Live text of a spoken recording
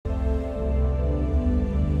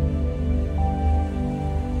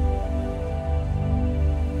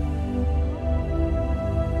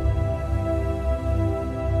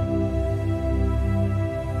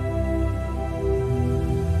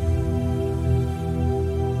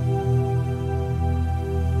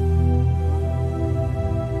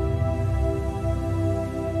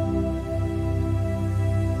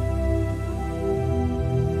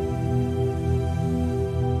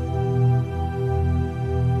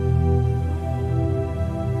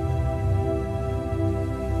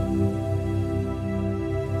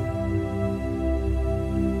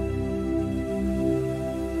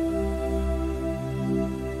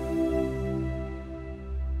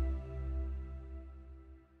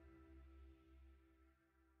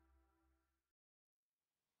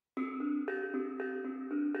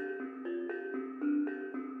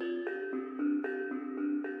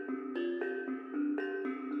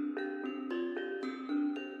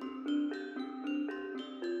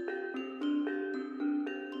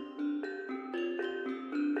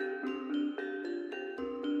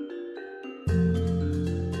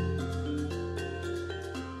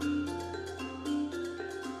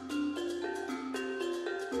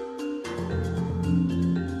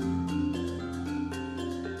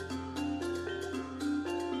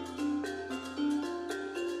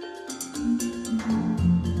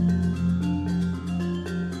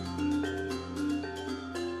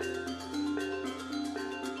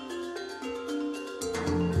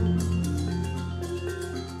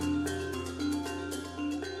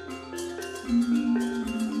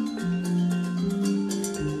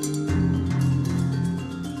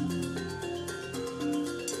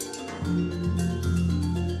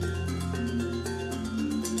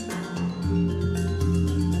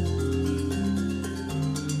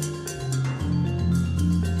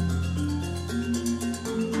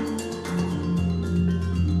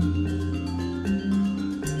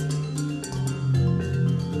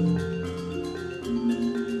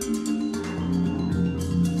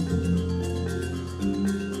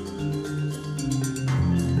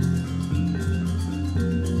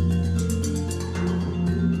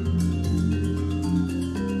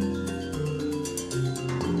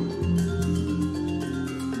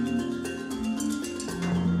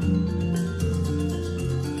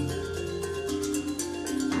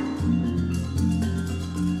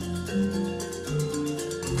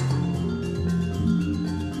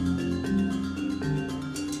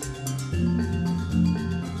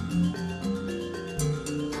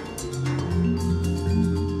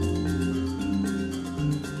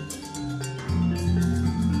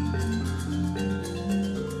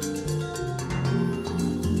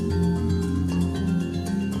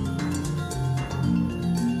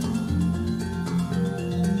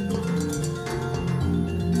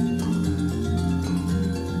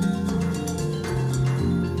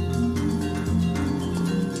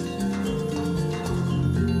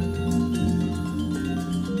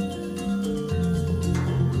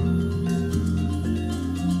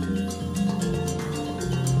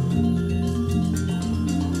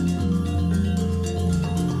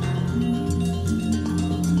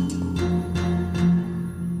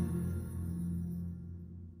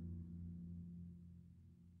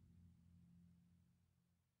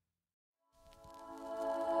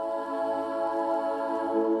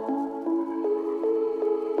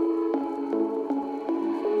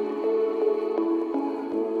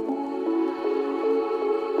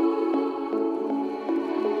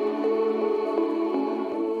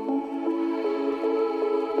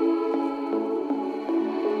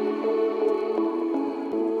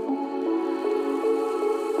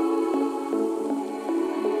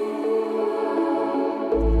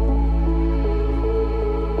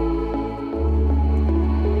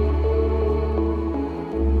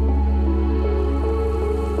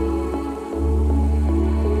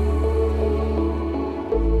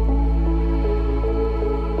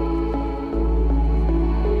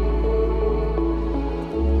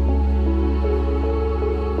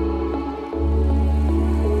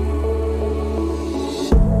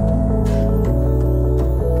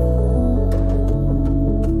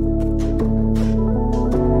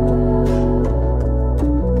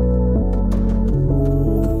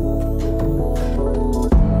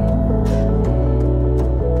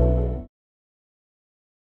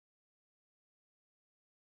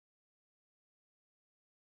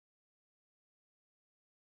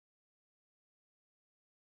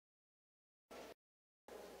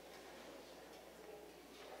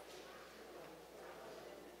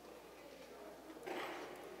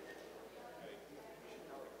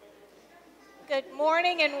Good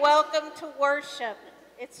morning and welcome to worship.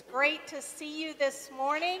 It's great to see you this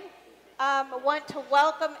morning. I want to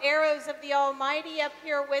welcome Arrows of the Almighty up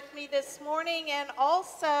here with me this morning, and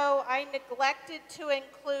also I neglected to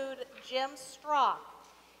include Jim Strock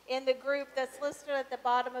in the group that's listed at the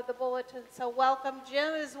bottom of the bulletin, so welcome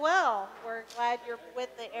Jim as well. We're glad you're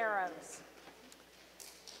with the Arrows.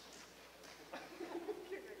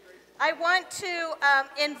 I want to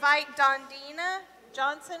invite Dondina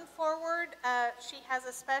Johnson forward. She has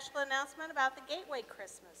a special announcement about the Gateway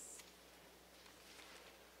Christmas.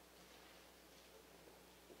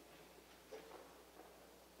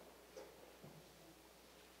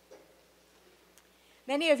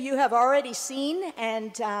 Many of you have already seen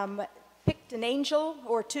and picked an angel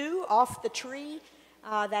or two off the tree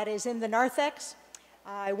that is in the narthex.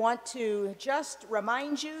 I want to just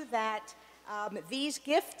remind you that these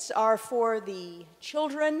gifts are for the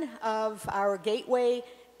children of our Gateway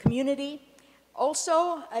community.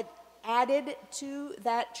 Also added to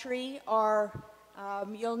that tree are,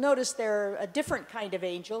 you'll notice they're a different kind of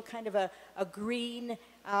angel, kind of a green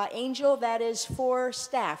angel that is for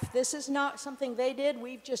staff. This is not something they did,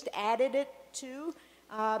 we've just added it to.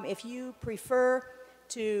 If you prefer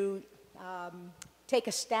to take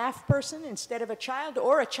a staff person instead of a child,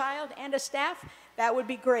 or a child and a staff, that would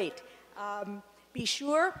be great. Be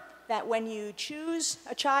sure that when you choose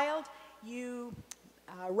a child, you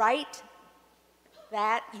write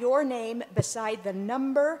your name beside the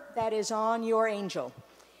number that is on your angel.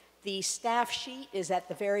 The staff sheet is at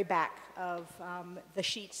the very back of the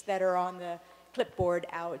sheets that are on the clipboard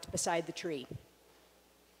out beside the tree.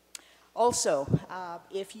 Also,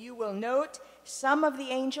 if you will note, some of the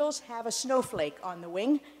angels have a snowflake on the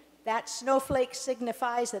wing. That snowflake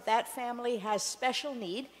signifies that that family has special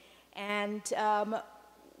need. And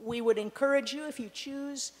we would encourage you, if you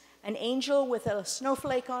choose an angel with a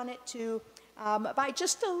snowflake on it, to buy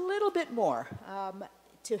just a little bit more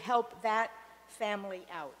to help that family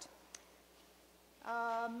out.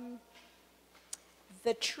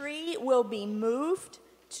 The tree will be moved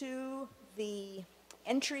to the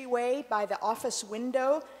entryway by the office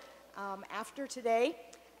window after today,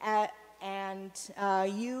 and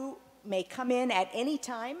you may come in at any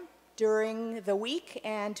time during the week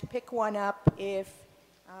and pick one up if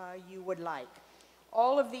you would like.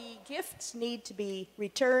 All of the gifts need to be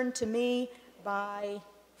returned to me by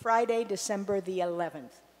Friday, December the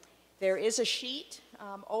 11th. There is a sheet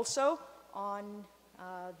also on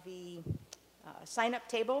the sign-up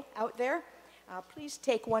table out there. Please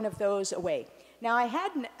take one of those away. Now, I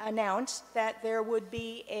had announced that there would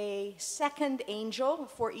be a second angel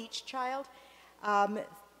for each child.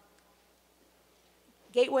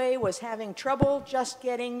 Gateway was having trouble just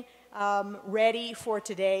getting ready for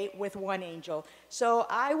today with one angel. So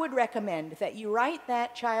I would recommend that you write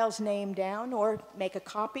that child's name down or make a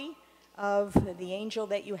copy of the angel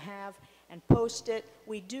that you have and post it.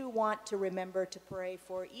 We do want to remember to pray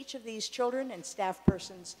for each of these children and staff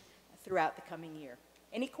persons throughout the coming year.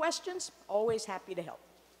 Any questions? Always happy to help.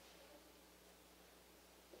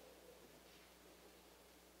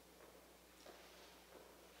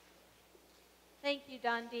 Thank you,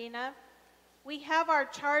 Dondina. We have our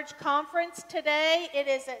charge conference today. It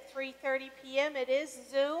is at 3:30 p.m. It is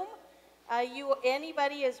Zoom.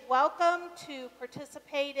 Anybody is welcome to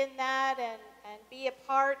participate in that and be a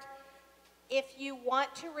part. If you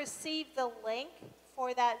want to receive the link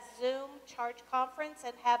for that Zoom charge conference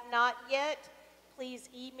and have not yet, please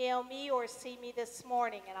email me or see me this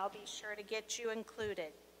morning, and I'll be sure to get you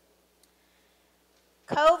included.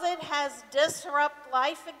 COVID has disrupted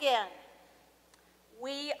life again.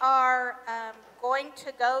 We are going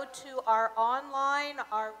to go to our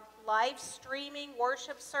live streaming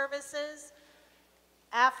worship services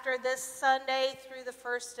after this Sunday through the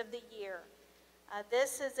first of the year.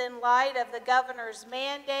 This is in light of the governor's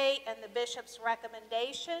mandate and the bishop's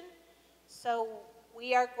recommendation, so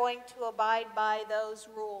we are going to abide by those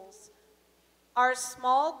rules. Our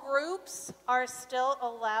small groups are still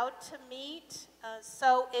allowed to meet,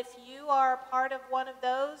 so if you are a part of one of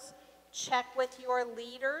those, check with your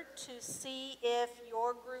leader to see if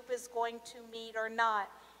your group is going to meet or not,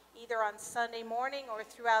 either on Sunday morning or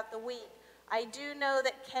throughout the week. I do know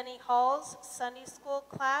that Kenny Hall's Sunday school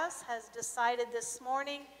class has decided this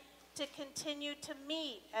morning to continue to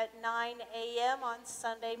meet at 9 a.m. on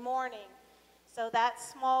Sunday morning. So that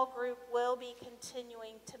small group will be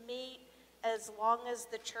continuing to meet as long as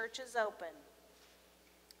the church is open.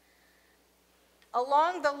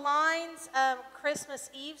 Along the lines, Christmas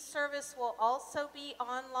Eve service will also be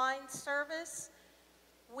online service.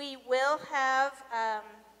 We will have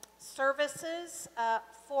services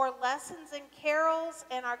for lessons and carols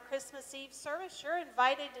and our Christmas Eve service. You're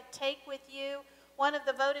invited to take with you one of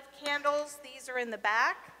the votive candles. These are in the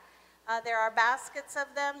back. There are baskets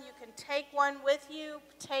of them. You can take one with you,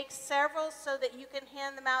 take several so that you can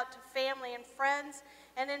hand them out to family and friends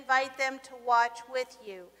and invite them to watch with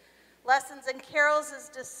you. Lessons and Carols is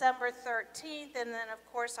December 13th, and then, of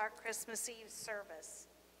course, our Christmas Eve service.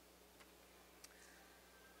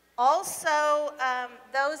 Also,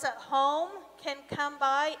 those at home can come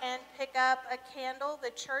by and pick up a candle.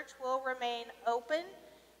 The church will remain open,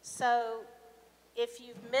 so if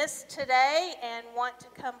you've missed today and want to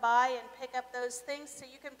come by and pick up those things so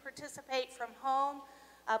you can participate from home,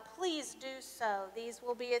 please do so. These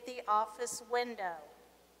will be at the office window.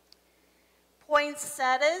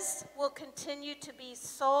 Poinsettias will continue to be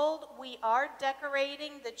sold. We are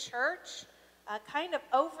decorating the church kind of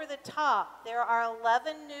over the top. There are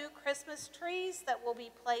 11 new Christmas trees that will be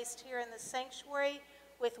placed here in the sanctuary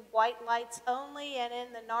with white lights only and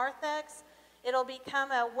in the narthex. It'll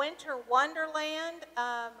become a winter wonderland,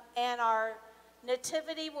 and our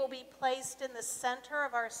nativity will be placed in the center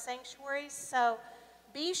of our sanctuary. So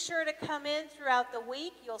be sure to come in throughout the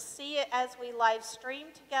week. You'll see it as we live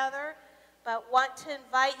stream together, but want to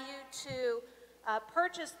invite you to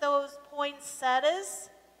purchase those poinsettias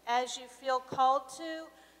as you feel called to.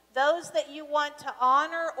 Those that you want to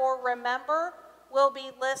honor or remember will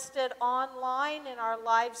be listed online in our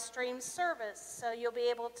live stream service. So you'll be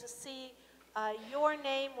able to see your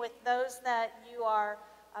name with those that you are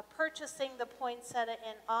purchasing the poinsettia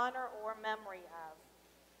in honor or memory of.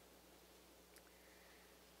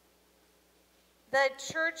 The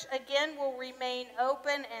church, again, will remain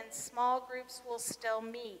open and small groups will still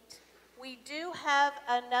meet. We do have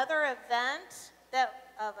another event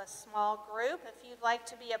of a small group, if you'd like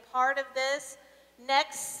to be a part of this,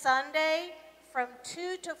 next Sunday from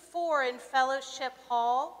 2 to 4 in Fellowship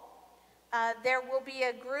Hall. There will be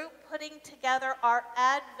a group putting together our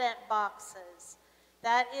Advent boxes.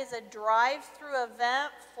 That is a drive-through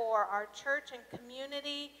event for our church and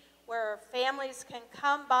community where families can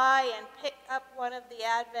come by and pick up one of the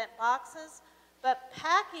Advent boxes. But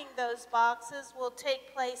packing those boxes will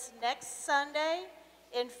take place next Sunday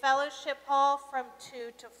in Fellowship Hall from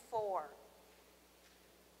 2 to 4.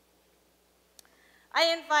 I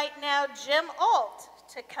invite now Jim Alt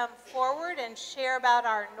to come forward and share about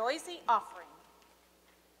our noisy offering.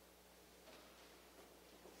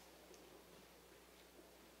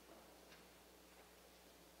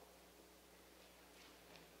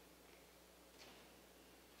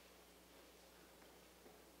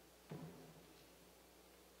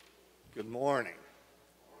 Good morning.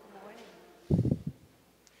 Good morning.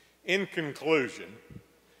 In conclusion,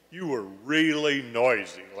 you were really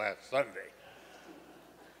noisy last Sunday.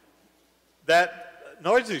 That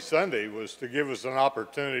Noisy Sunday was to give us an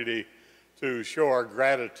opportunity to show our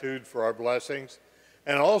gratitude for our blessings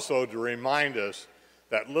and also to remind us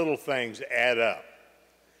that little things add up,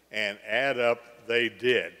 and add up they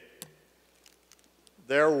did.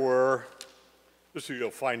 There were,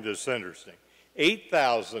 you'll find this interesting,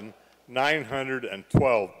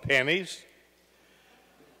 8,912 pennies,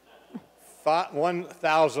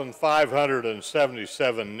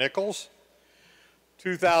 1,577 nickels,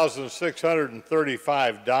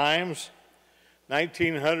 2,635 dimes,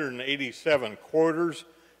 1,987 quarters,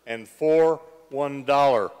 and 4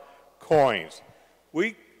 $1 coins.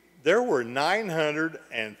 There were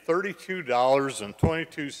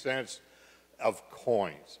 $932.22 of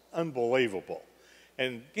coins. Unbelievable.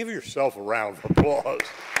 And give yourself a round of applause.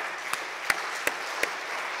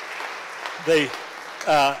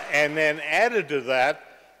 And then added to that,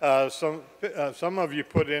 some of you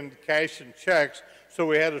put in cash and checks, so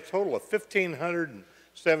we had a total of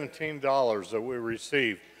 $1,517 that we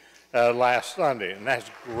received last Sunday, and that's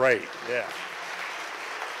great, yeah.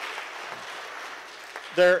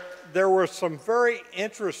 There were some very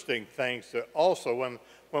interesting things that also,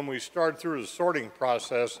 when we started through the sorting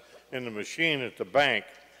process in the machine at the bank,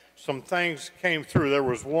 some things came through. There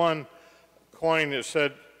was one coin that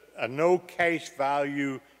said a no cash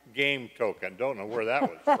value game token. Don't know where that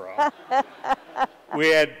was from. We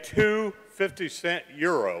had two 50-cent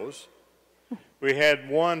euros. We had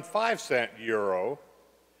one 5-cent euro.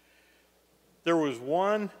 There was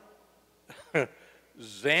one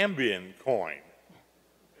Zambian coin.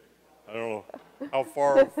 I don't know how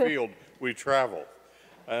far afield we traveled.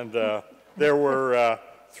 And there were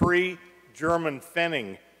 3 German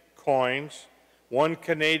pfennig coins, 1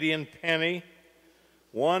 Canadian penny,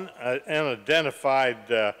 one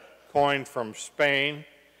unidentified coin from Spain,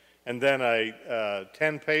 and then a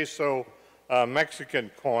 10 peso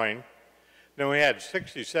Mexican coin. then we had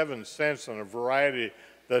 67 cents on a variety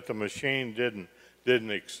that the machine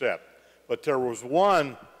didn't accept. But there was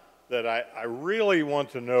one that I really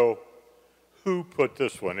want to know who put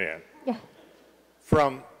this one in. Yeah.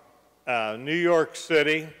 From New York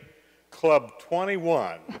City, Club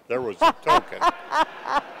 21, there was a token.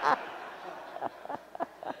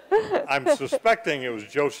 I'm suspecting it was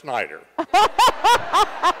Joe Snyder.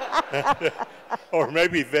 Or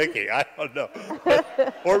maybe Vicky, I don't know.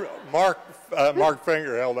 Or Mark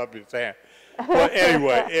Finger held up his hand. But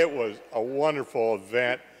anyway, it was a wonderful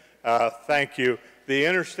event. Thank you. The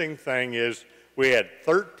interesting thing is we had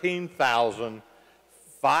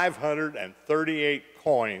 13,538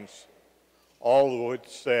 coins, all of which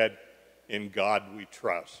said, "In God we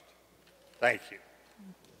trust." Thank you.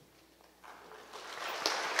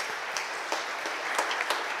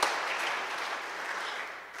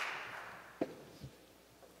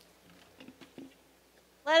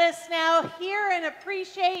 Let us now hear and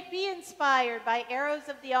appreciate, be inspired by Arrows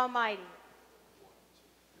of the Almighty.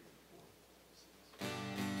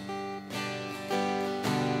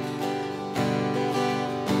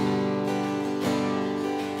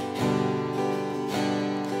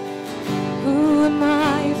 Who am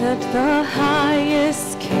I that the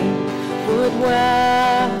highest King would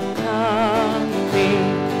welcome me?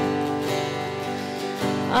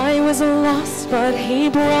 I was lost, but he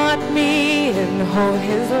brought me in. Oh,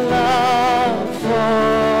 his love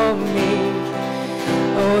for me.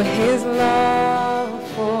 Oh, his love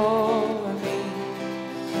for me.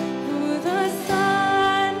 Who the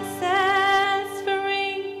Son sets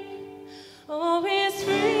free, oh, is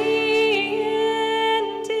free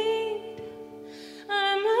indeed.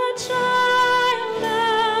 I'm a child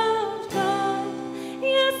of God,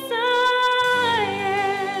 yes I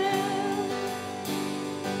am.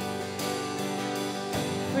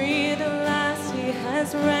 Free at last, he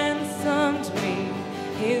has ransomed me,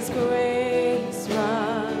 his grace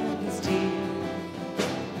runs deep.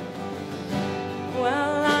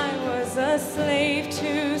 While I was a slave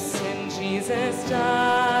to sin, Jesus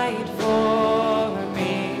died for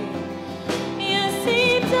me. Yes,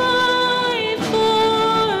 he died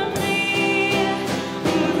for me.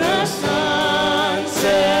 Who the Son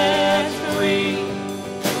sets free,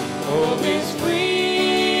 oh, is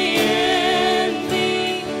free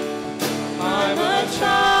indeed. I'm a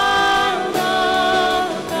child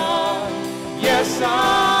of God, yes I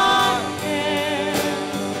am.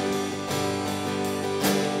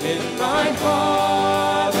 In my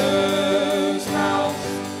Father's house,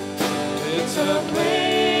 it's a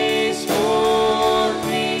place for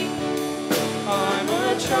me. I'm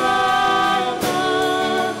a child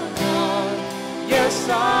of God, yes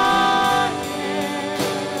I am.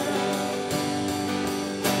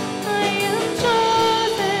 I am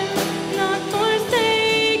chosen, not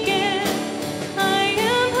forsaken. I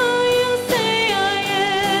am who you say I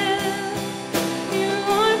am. You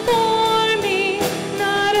are for me,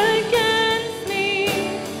 not against me.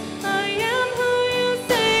 I am who you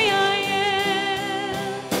say I am.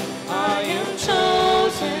 I am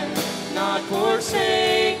chosen, not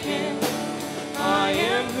forsaken. I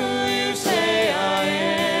am who you say I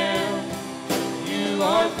am. You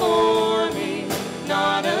are for me,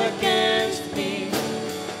 not against me.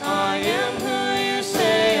 I am who you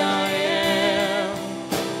say I am.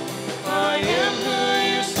 I am who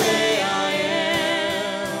you say I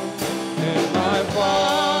am. And my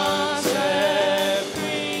Father set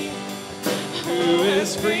free, who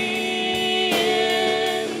is free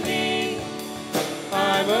indeed.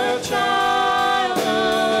 I'm a child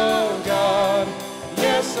of God,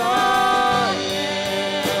 yes I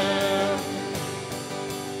am.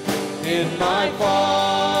 In my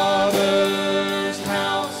Father's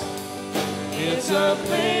house, it's a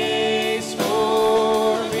place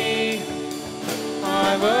for me.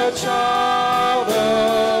 I'm a child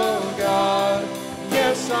of God,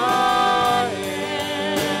 yes I am.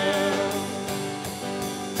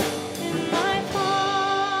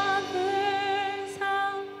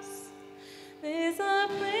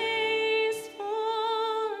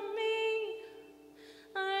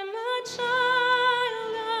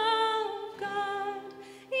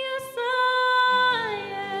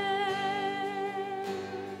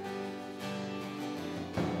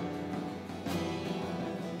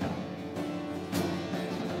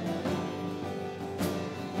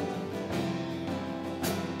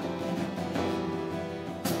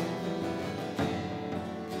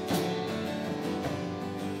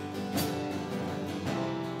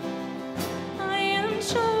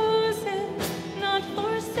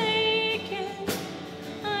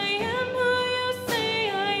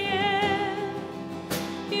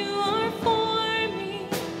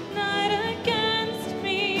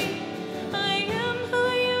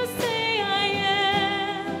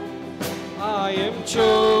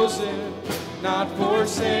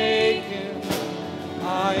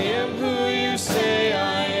 am who you say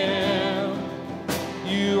I am.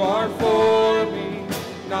 You are for me,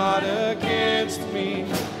 not against me.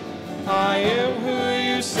 I am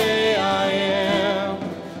who you say I am.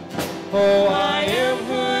 Oh, I am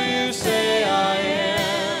who you say I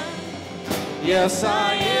am. Yes,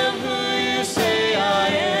 I am who you say I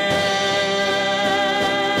am.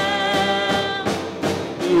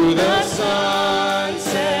 Who the Son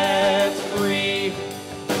sets free,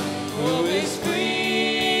 who is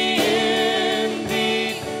free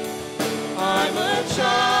indeed. I'm a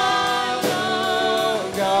child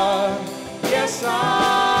of God. Yes,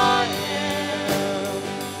 I am.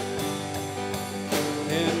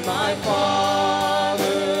 In my Father's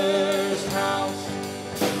house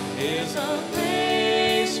is a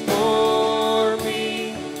place for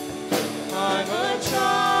me. I'm a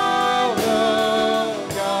child of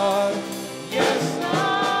God. Yes,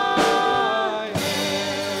 I am.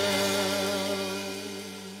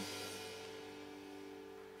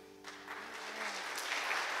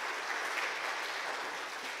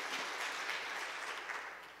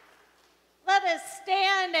 Let us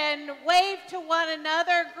stand and wave to one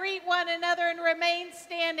another, greet one another, and remain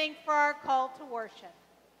standing for our call to worship.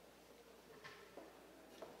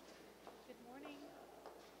 Good morning.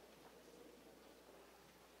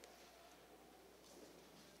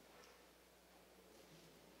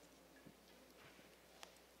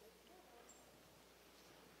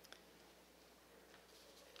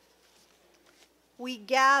 We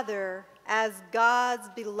gather as God's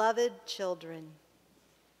beloved children.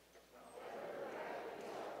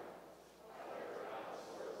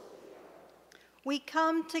 We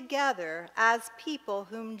come together as people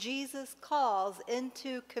whom Jesus calls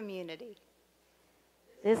into community.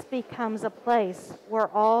 This becomes a place where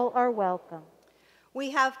all are welcome. We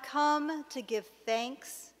have come to give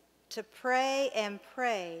thanks, to pray and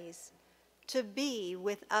praise, to be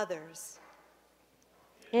with others.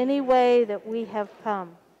 Any way that we have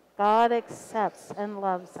come, God accepts and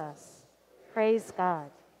loves us. Praise God.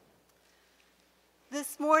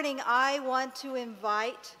 This morning, I want to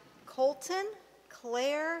invite Colton,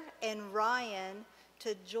 Claire, and Ryan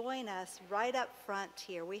to join us right up front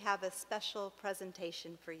here. We have a special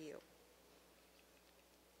presentation for you.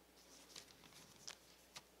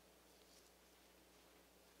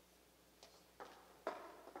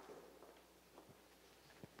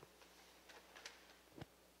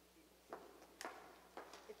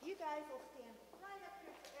 If you guys will stand right up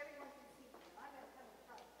here so everyone can see you. I'm going to come in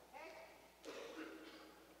front, okay?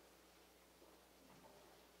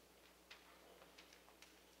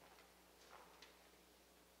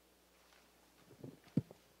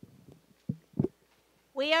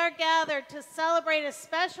 We are gathered to celebrate a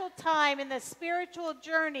special time in the spiritual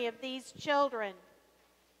journey of these children,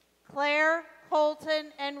 Claire,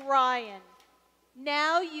 Colton, and Ryan.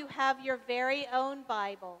 Now you have your very own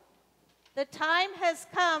Bible. The time has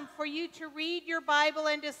come for you to read your Bible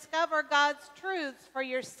and discover God's truths for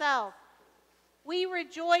yourself. We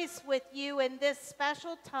rejoice with you in this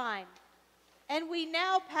special time, and we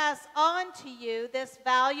now pass on to you this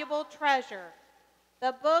valuable treasure,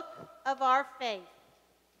 the book of our faith.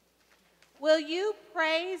 Will you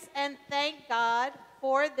praise and thank God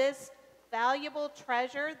for this valuable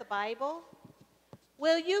treasure, the Bible?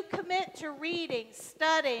 Will you commit to reading,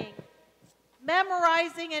 studying,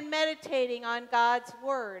 memorizing, and meditating on God's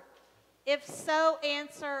Word? If so,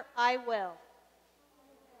 answer, I will.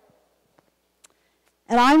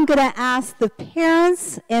 And I'm going to ask the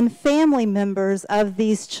parents and family members of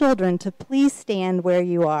these children to please stand where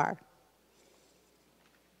you are.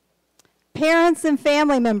 Parents and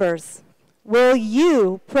family members, will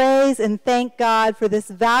you praise and thank God for this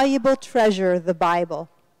valuable treasure, the Bible?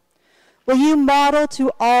 Will you model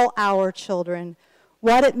to all our children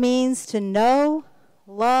what it means to know,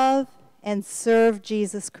 love, and serve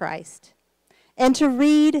Jesus Christ, and to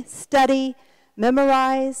read, study,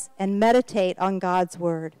 memorize, and meditate on God's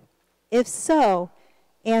Word? If so,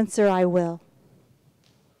 answer, I will.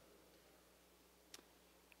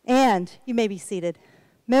 And you may be seated.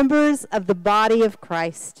 Members of the body of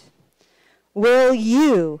Christ, will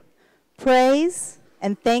you praise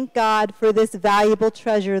and thank God for this valuable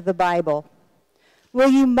treasure, the Bible? Will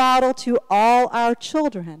you model to all our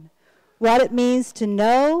children what it means to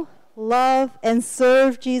know, love, and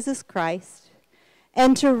serve Jesus Christ,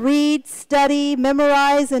 and to read, study,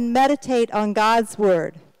 memorize, and meditate on God's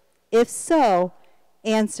Word? If so,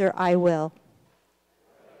 answer, I will.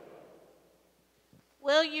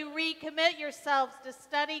 Will you recommit yourselves to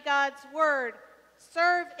study God's Word,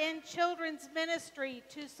 serve in children's ministry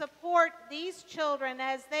to support these children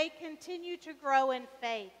as they continue to grow in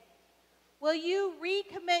faith? Will you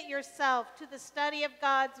recommit yourself to the study of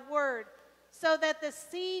God's Word so that the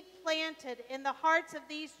seed planted in the hearts of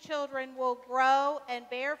these children will grow and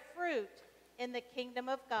bear fruit in the kingdom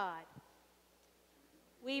of God?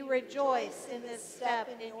 We rejoice in this step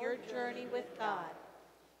in your journey with God.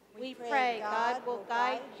 We pray God will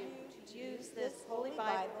guide you to use this Holy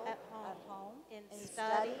Bible at home, in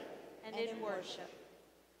study, and in worship.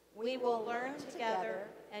 We will learn together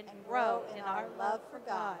and grow in our love for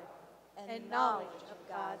God and knowledge of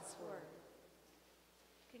God's Word.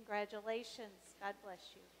 Congratulations. God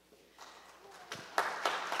bless you.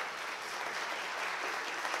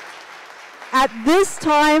 At this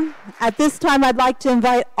time, I'd like to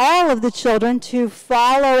invite all of the children to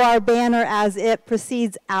follow our banner as it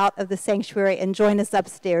proceeds out of the sanctuary and join us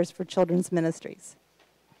upstairs for children's ministries.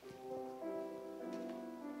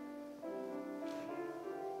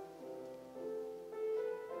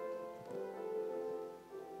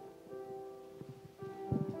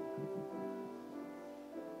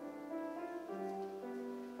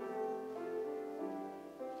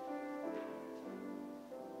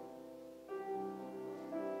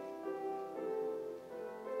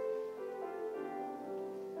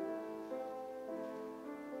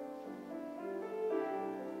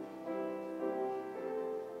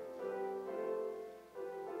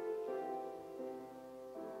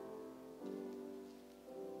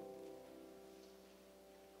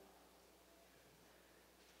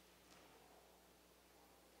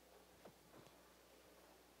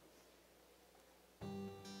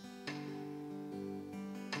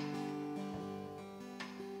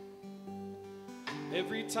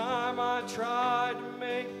 Every time I try to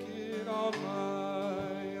make it on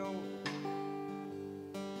my own,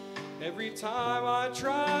 every time I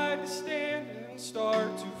try to stand and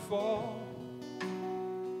start to fall,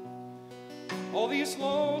 all these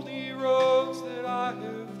lonely roads that I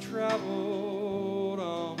have traveled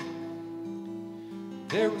on,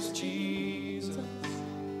 there was Jesus.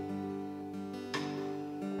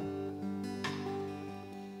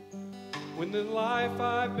 When the life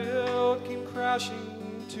I built came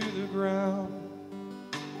crashing to the ground,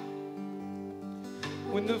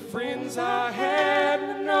 when the friends I had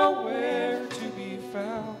were nowhere to be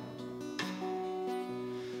found,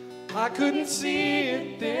 I couldn't see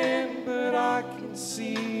it then, but I can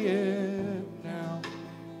see it now.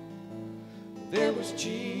 There was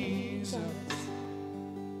Jesus.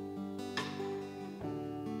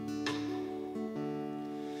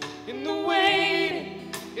 In the waiting,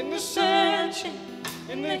 in the searching,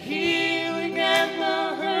 in the healing and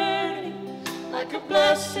the hurting, like a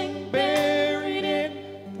blessing buried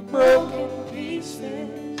in the broken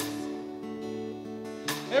pieces.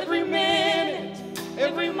 Every minute,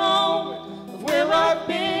 every moment of where I've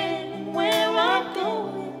been and where I'm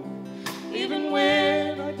going, even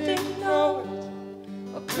when I didn't know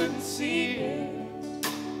it, I couldn't see it,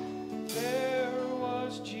 there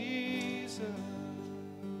was Jesus.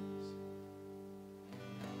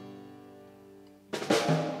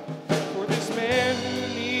 For this man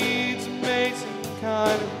who needs amazing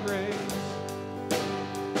kind of grace,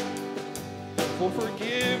 for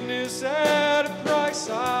forgiveness at a price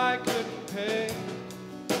I couldn't pay.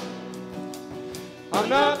 I'm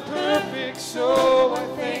not perfect, so I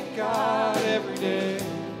thank God every day.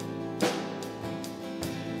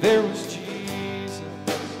 There was Jesus.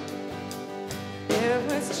 There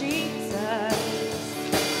was Jesus.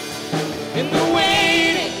 In the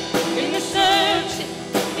waiting, in the searching,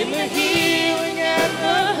 in the healing and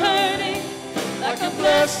the hurting, like a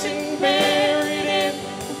blessing buried in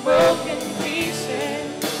the broken pieces.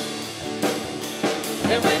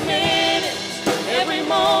 Every minute, every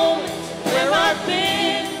moment, where I've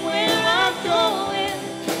been, where I'm going,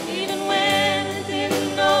 even when I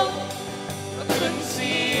didn't know, I couldn't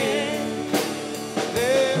see it.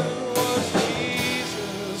 There was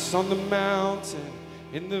Jesus on the mountain,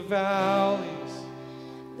 in the valleys,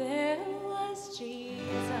 There was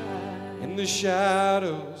Jesus. in the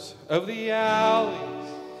shadows of the alleys,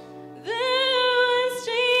 There was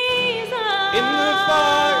Jesus. in the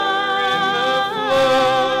fire, in the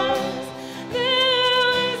flood, There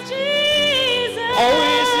was Jesus.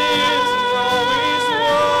 always is and always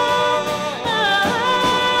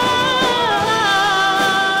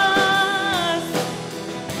was.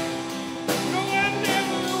 No, I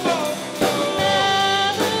never walked alone.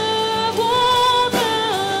 Never walk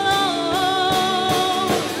alone.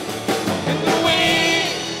 In the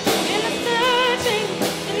waiting, In the searching,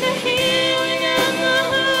 in the healing and the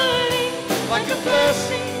hurting, like a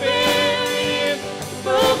blessing buried in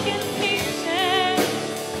broken pieces.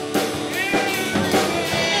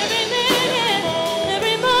 Every minute,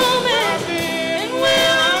 every moment, and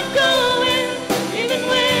where I'm going,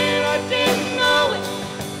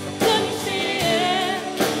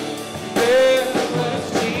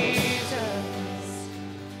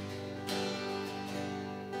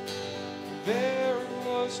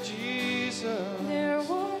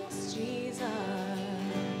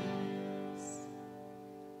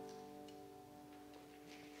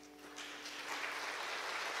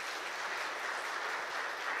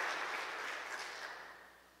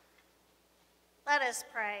 Let us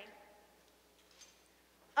pray.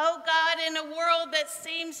 Oh God, in a world that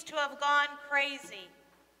seems to have gone crazy,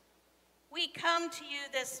 we come to you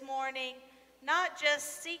this morning not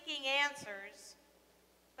just seeking answers,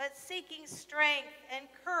 but seeking strength and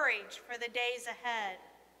courage for the days ahead.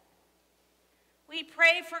 We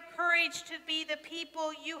pray for courage to be the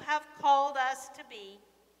people you have called us to be,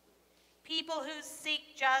 people who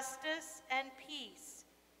seek justice and peace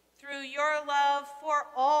through your love for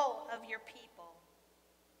all of your people.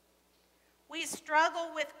 We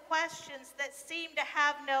struggle with questions that seem to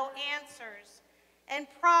have no answers and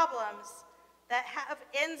problems that have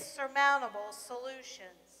insurmountable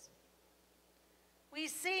solutions. We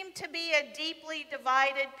seem to be a deeply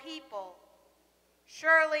divided people.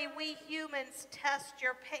 Surely we humans test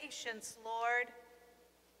your patience, Lord,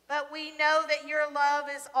 but we know that your love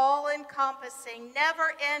is all-encompassing,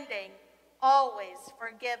 never-ending, always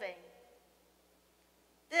forgiving.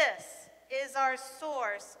 This is our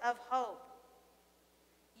source of hope.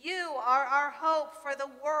 You are our hope for the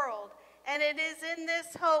world, and it is in this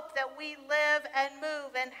hope that we live and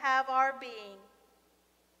move and have our being.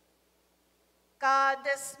 God,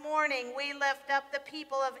 this morning we lift up the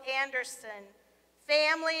people of Anderson,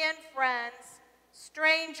 family and friends,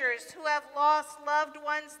 strangers who have lost loved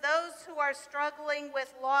ones, those who are struggling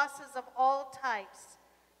with losses of all types,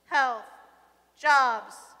 health,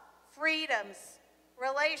 jobs, freedoms,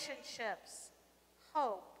 relationships,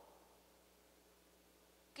 hope.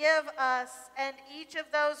 Give us and each of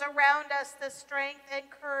those around us the strength and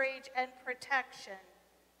courage and protection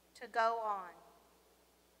to go on.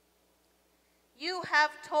 You have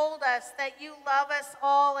told us that you love us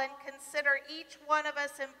all and consider each one of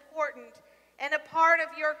us important and a part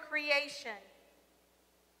of your creation.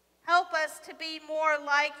 Help us to be more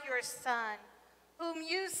like your Son, whom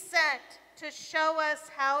you sent to show us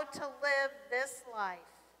how to live this life.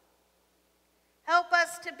 Help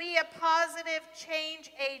us to be a positive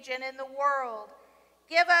change agent in the world.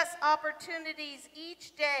 Give us opportunities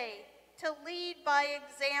each day to lead by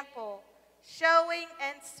example, showing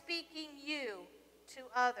and speaking you to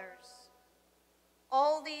others.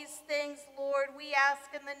 All these things, Lord, we ask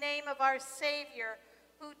in the name of our Savior,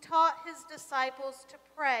 who taught his disciples to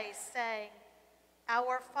pray, saying,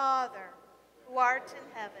 Our Father, who art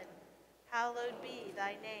in heaven, hallowed be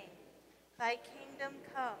thy name. Thy kingdom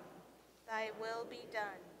come, thy will be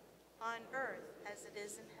done, on earth as it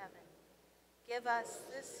is in heaven. Give us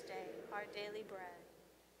this day our daily bread,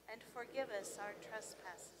 and forgive us our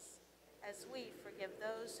trespasses, as we forgive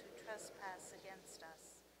those who trespass against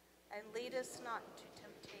us. And lead us not into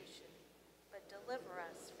temptation, but deliver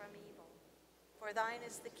us from evil. For thine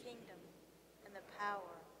is the kingdom, and the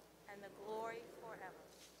power, and the glory forever.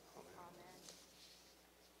 Amen.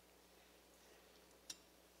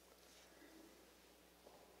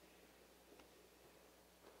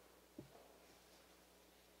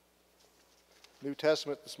 New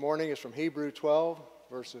Testament this morning is from Hebrews 12,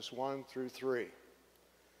 verses 1 through 3.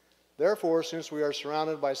 Therefore, since we are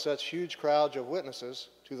surrounded by such huge crowds of witnesses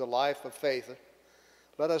to the life of faith,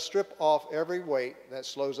 let us strip off every weight that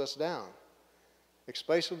slows us down,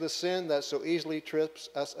 especially the sin that so easily trips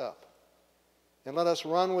us up. And let us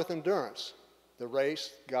run with endurance the race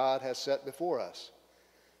God has set before us.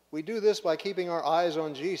 We do this by keeping our eyes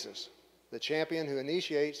on Jesus, the champion who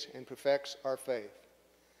initiates and perfects our faith.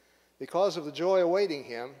 Because of the joy awaiting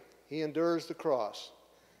him, he endures the cross,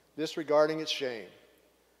 disregarding its shame.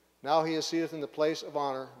 Now he is seated in the place of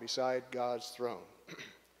honor beside God's throne.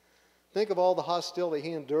 Think of all the hostility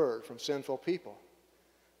he endured from sinful people.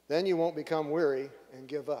 Then you won't become weary and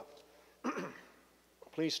give up.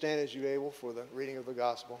 Please stand as you are able for the reading of the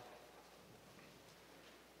gospel.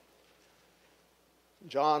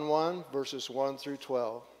 John 1, verses 1 through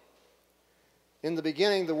 12. In the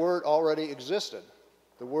beginning, the Word already existed.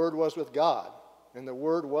 The Word was with God, and the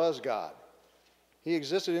Word was God. He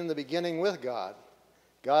existed in the beginning with God.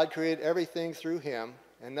 God created everything through him,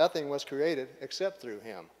 and nothing was created except through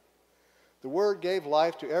him. The Word gave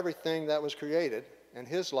life to everything that was created, and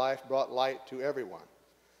his life brought light to everyone.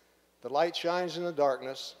 The light shines in the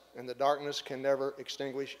darkness, and the darkness can never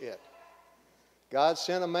extinguish it. God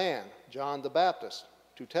sent a man, John the Baptist,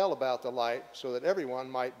 to tell about the light so that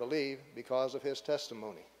everyone might believe because of his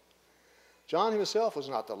testimony. John himself was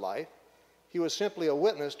not the light. He was simply a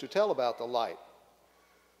witness to tell about the light.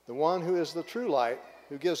 The one who is the true light,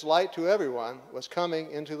 who gives light to everyone, was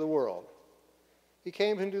coming into the world. He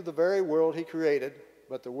came into the very world he created,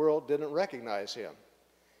 but the world didn't recognize him.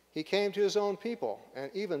 He came to his own people,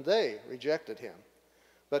 and even they rejected him.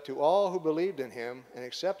 But to all who believed in him and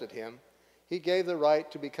accepted him, he gave the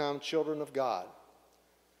right to become children of God.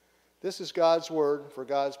 This is God's word for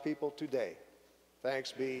God's people today.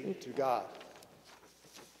 Thanks be to God.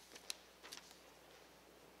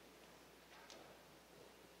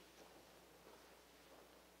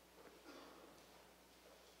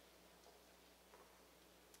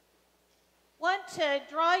 Want to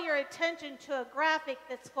draw your attention to a graphic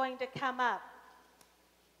that's going to come up.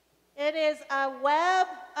 It is a web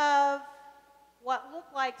of what look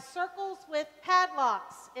like circles with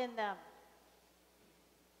padlocks in them.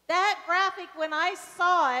 That graphic, when I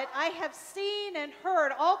saw it, I have seen and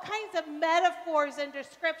heard all kinds of metaphors and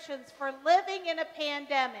descriptions for living in a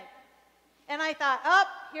pandemic. And I thought, oh,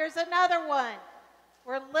 here's another one.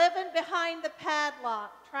 We're living behind the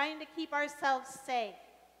padlock, trying to keep ourselves safe.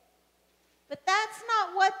 But that's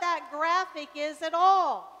not what that graphic is at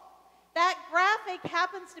all. That graphic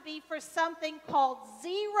happens to be for something called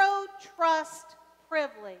zero trust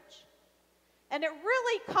privilege. And it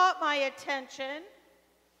really caught my attention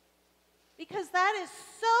because that is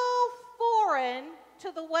so foreign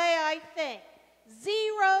to the way I think.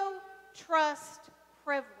 Zero trust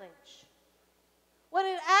privilege. What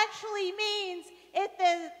it actually means is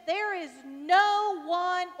that there is no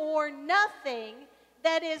one or nothing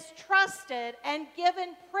that is trusted and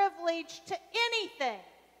given privilege to anything.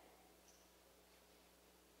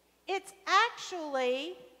 It's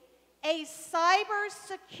actually a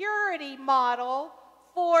cybersecurity model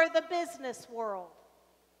for the business world.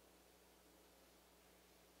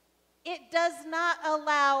 It does not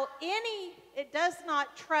allow it does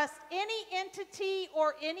not trust any entity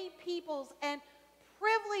or any peoples, and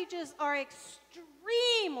privileges are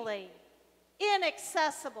extremely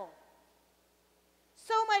inaccessible.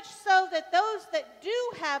 So much so that those that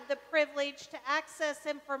do have the privilege to access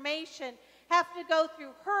information have to go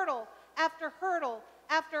through hurdle after hurdle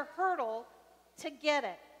after hurdle to get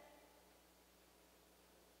it.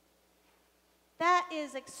 That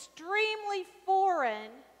is extremely foreign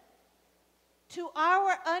to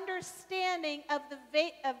our understanding of the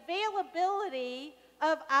availability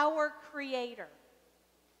of our Creator.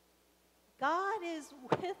 God is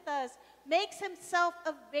with us, makes himself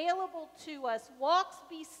available to us, walks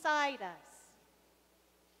beside us.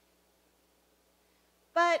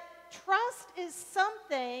 But trust is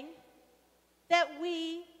something that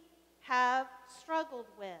we have struggled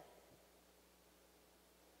with.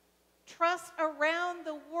 Trust around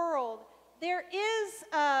the world. There is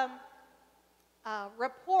a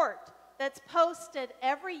report that's posted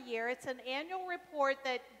every year. It's an annual report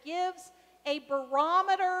that gives a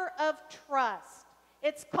barometer of trust.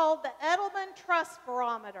 It's called the Edelman Trust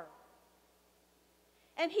Barometer.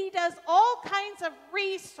 And he does all kinds of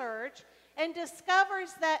research and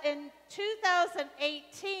discovers that in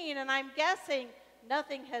 2018, and I'm guessing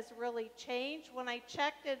nothing has really changed. When I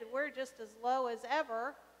checked it, we're just as low as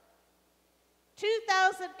ever.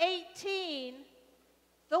 2018,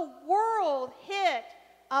 the world hit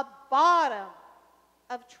a bottom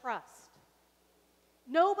of trust.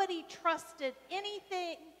 Nobody trusted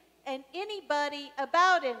anything and anybody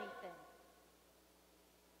about anything,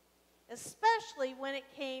 especially when it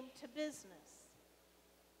came to business.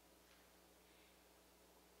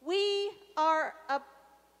 We are a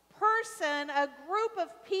group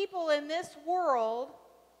of people in this world,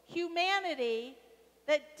 humanity,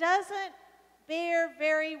 that doesn't bear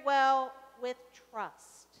very well with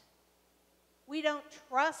trust. We don't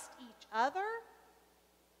trust each other.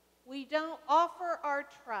 We don't offer our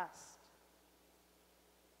trust.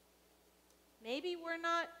 Maybe we're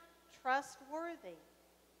not trustworthy.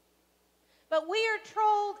 But we are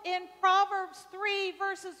told in Proverbs 3,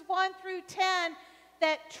 verses 1 through 10,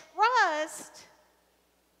 that trust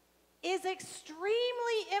is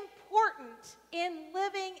extremely important in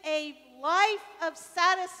living a life of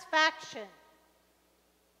satisfaction.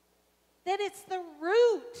 That it's the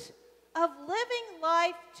root of living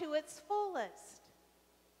life to its fullest.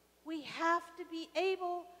 We have to be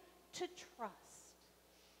able to trust.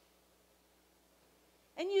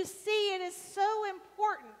 And you see, it is so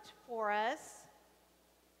important for us.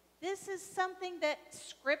 This is something that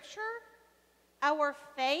Scripture, our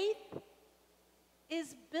faith,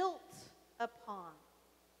 is built upon.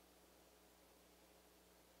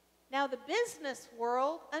 Now, the business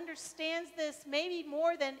world understands this maybe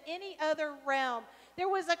more than any other realm. There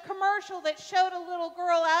was a commercial that showed a little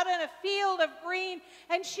girl out in a field of green,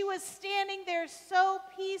 and she was standing there so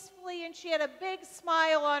peacefully, and she had a big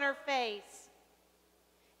smile on her face.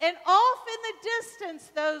 And off in the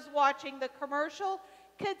distance, those watching the commercial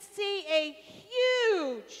could see a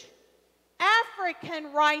huge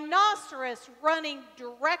African rhinoceros running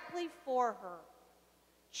directly for her,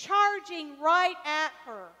 charging right at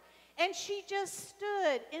her. And she just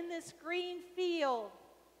stood in this green field.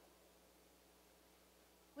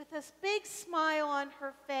 with this big smile on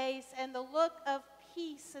her face and the look of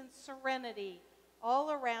peace and serenity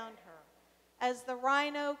all around her as the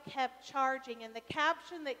rhino kept charging. And the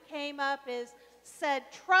caption that came up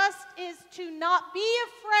said, "Trust is to not be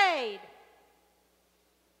afraid."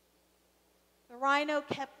 The rhino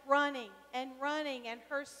kept running, and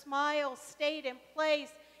her smile stayed in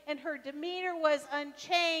place, and her demeanor was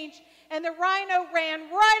unchanged, and the rhino ran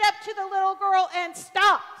right up to the little girl and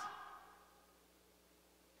stopped.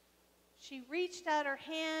 She reached out her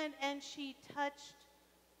hand and she touched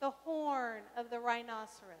the horn of the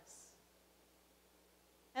rhinoceros.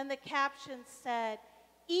 And the caption said,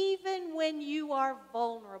 "Even when you are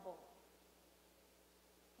vulnerable."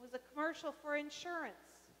 It was a commercial for insurance,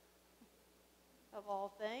 of all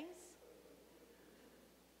things.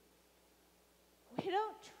 We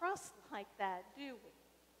don't trust like that, do we?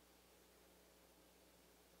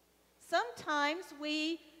 Sometimes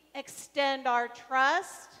we extend our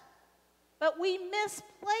trust, but we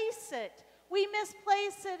misplace it. We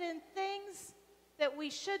misplace it in things that we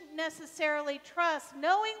shouldn't necessarily trust,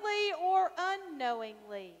 knowingly or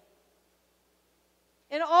unknowingly.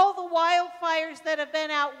 In all the wildfires that have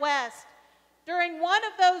been out west, during one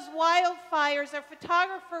of those wildfires, a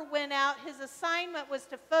photographer went out. His assignment was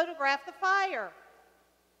to photograph the fire.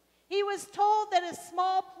 He was told that a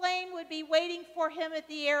small plane would be waiting for him at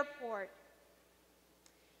the airport.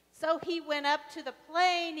 So he went up to the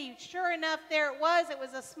plane. Sure enough, there it was. It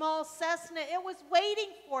was a small Cessna. It was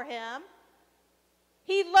waiting for him.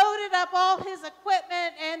 He loaded up all his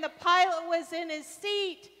equipment, and the pilot was in his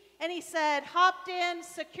seat. And he said, hopped in,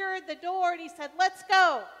 secured the door, and he said, "Let's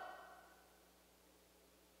go."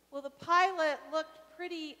 Well, the pilot looked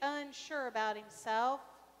pretty unsure about himself,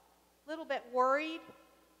 a little bit worried.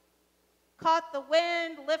 Caught the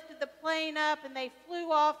wind, lifted the plane up, and they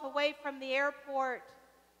flew off away from the airport.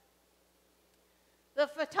 The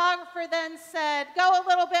photographer then said, "Go a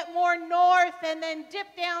little bit more north and then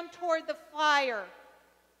dip down toward the fire."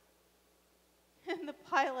 And the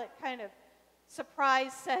pilot, kind of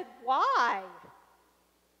surprised, said, "Why?"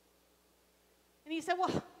 And he said,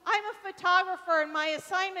 "Well, I'm a photographer and my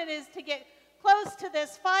assignment is to get close to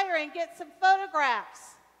this fire and get some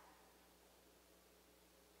photographs."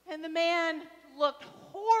 And the man looked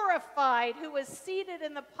horrified, who was seated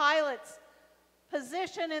in the pilot's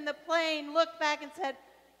position in the plane, looked back and said,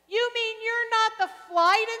 "You mean you're not the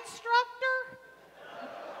flight instructor?"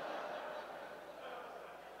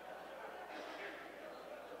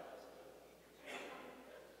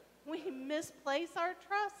 We misplace our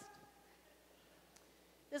trust.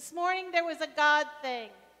 This morning there was a God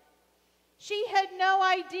thing. She had no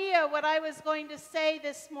idea what I was going to say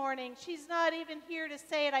this morning. She's not even here to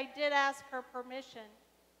say it. I did ask her permission.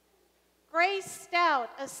 Grace Stout,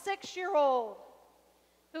 a 6-year-old,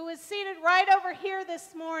 who was seated right over here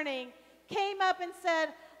this morning, came up and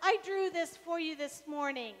said, "I drew this for you this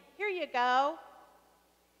morning. Here you go.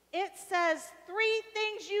 It says 3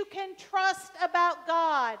 things you can trust about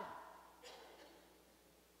God."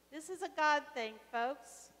 This is a God thing,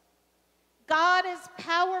 folks. God is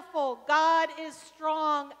powerful. God is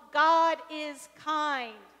strong. God is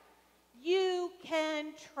kind. You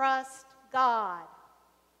can trust God.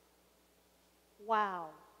 Wow.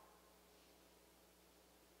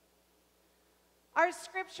 Our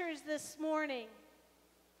scriptures this morning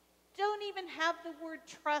don't even have the word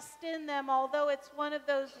trust in them, although it's one of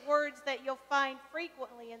those words that you'll find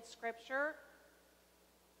frequently in Scripture.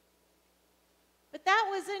 But that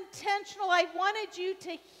was intentional. I wanted you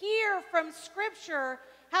to hear from Scripture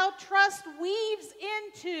how trust weaves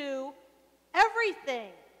into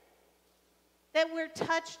everything that we're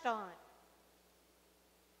touched on.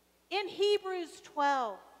 In Hebrews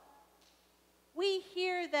 12, we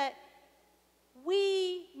hear that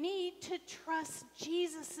we need to trust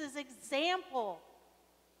Jesus' example.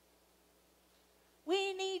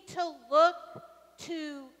 We need to look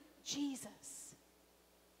to Jesus.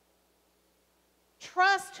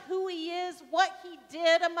 Trust who he is, what he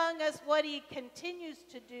did among us, what he continues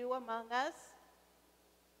to do among us.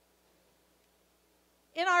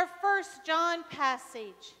 In our 1 John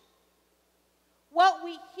passage, what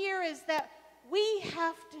we hear is that we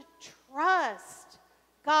have to trust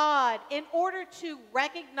God in order to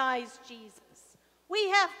recognize Jesus. We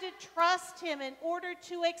have to trust him in order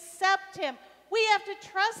to accept him. We have to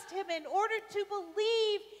trust him in order to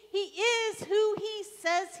believe he is who he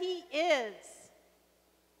says he is.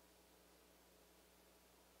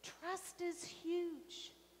 Trust is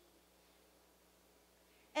huge.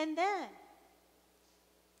 And then,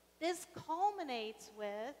 this culminates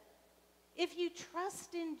with, if you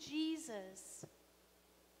trust in Jesus,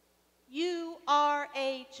 you are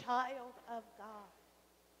a child of God.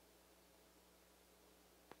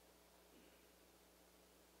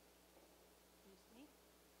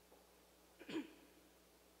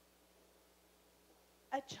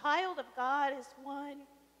 A child of God is one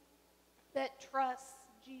that trusts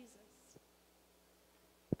Jesus.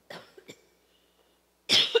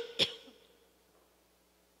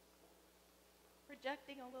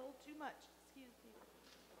 Projecting a little too much, excuse me.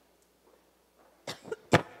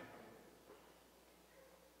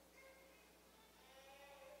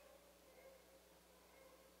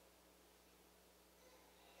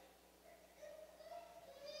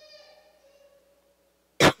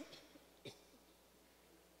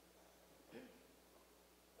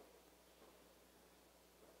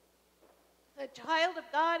 The child of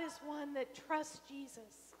God is one that trusts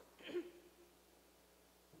Jesus.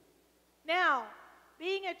 Now,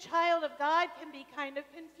 being a child of God can be kind of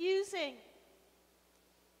confusing,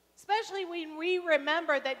 especially when we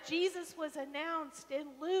remember that Jesus was announced in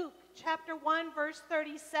Luke chapter 1, verse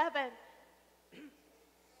 37.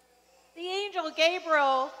 The angel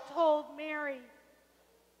Gabriel told Mary,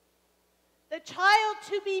 "The child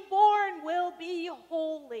to be born will be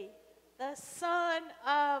holy, the Son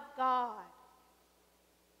of God."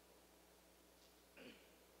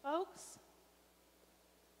 Folks,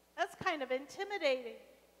 that's kind of intimidating.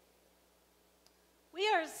 We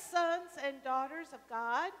are sons and daughters of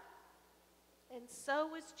God, and so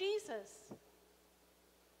was Jesus.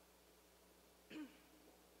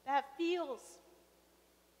 That feels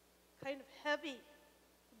kind of heavy,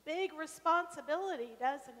 big responsibility,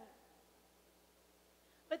 doesn't it?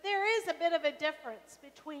 But there is a bit of a difference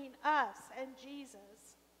between us and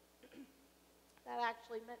Jesus. That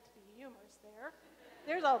actually meant to be humorous there.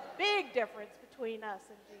 There's a big difference between us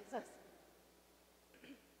and Jesus.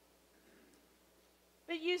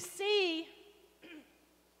 But you see,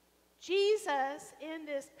 Jesus in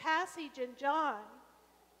this passage in John,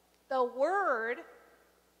 the Word,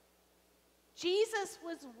 Jesus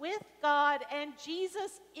was with God and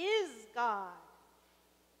Jesus is God.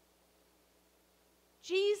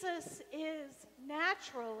 Jesus is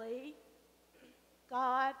naturally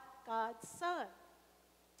God, God's Son.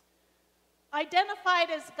 Identified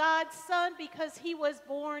as God's Son because he was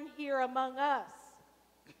born here among us.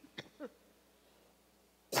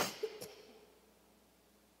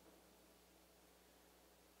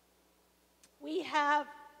 We have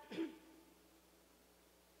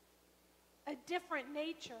a different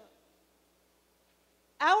nature.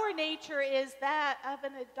 Our nature is that of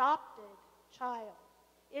an adopted child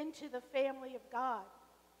into the family of God.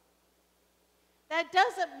 That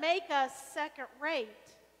doesn't make us second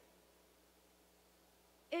rate.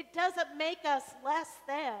 It doesn't make us less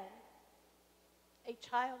than a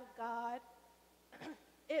child of God.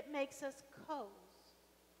 It makes us co-children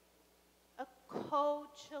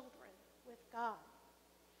with God.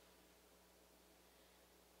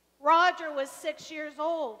 Roger was 6 years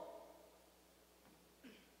old.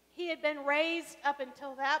 He had been raised up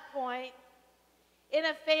until that point in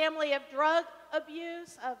a family of drug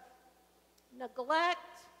abuse, of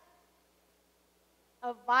neglect,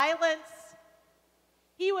 of violence.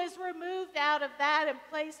 He was removed out of that and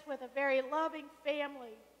placed with a very loving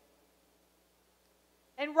family.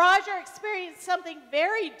 And Roger experienced something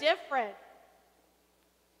very different.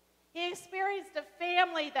 He experienced a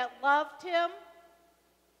family that loved him.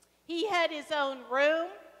 He had his own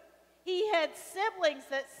room. He had siblings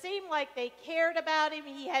that seemed like they cared about him.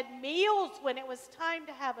 He had meals when it was time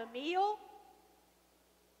to have a meal.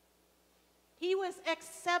 He was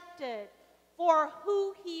accepted for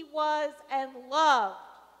who he was and loved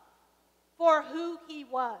for who he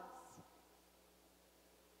was.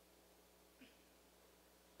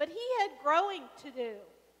 But he had growing to do.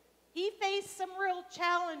 He faced some real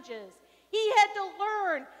challenges. He had to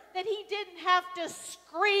learn that he didn't have to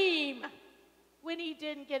scream when he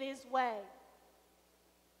didn't get his way.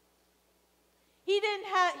 He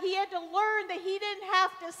had to learn that he didn't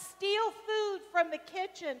have to steal food from the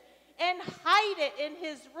kitchen and hide it in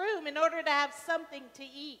his room in order to have something to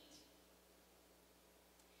eat.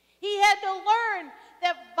 He had to learn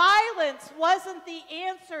that violence wasn't the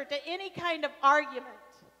answer to any kind of argument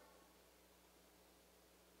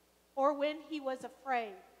or when he was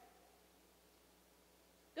afraid.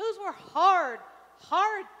 Those were hard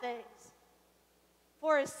things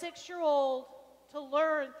for a 6-year-old to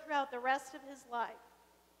learn throughout the rest of his life.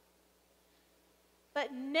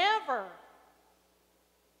 But never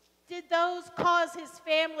did those cause his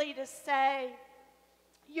family to say,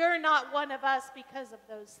 "You're not one of us because of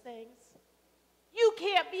those things. You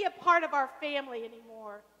can't be a part of our family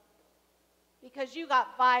anymore because you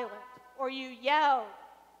got violent, or you yelled,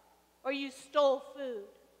 or you stole food."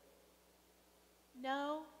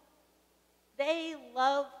 No, they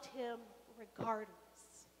loved him regardless.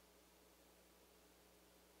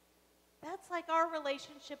 That's like our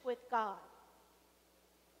relationship with God.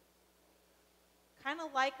 kind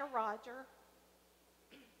of like a Roger.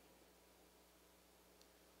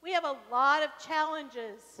 We have a lot of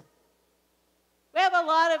challenges. We have a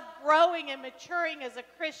lot of growing and maturing as a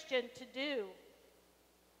Christian to do.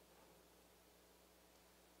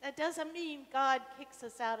 That doesn't mean God kicks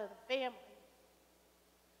us out of the family.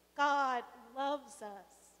 God loves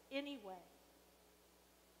us anyway.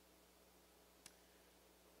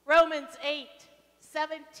 Romans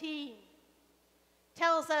 8:17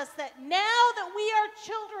 tells us that now that we are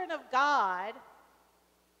children of God,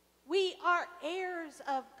 we are heirs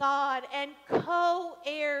of God and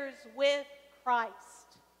co-heirs with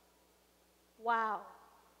Christ. Wow.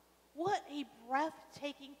 What a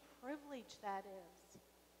breathtaking privilege that is.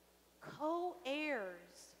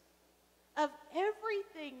 Co-heirs of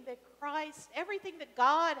everything that Christ, everything that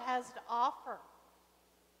God has to offer.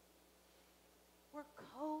 We're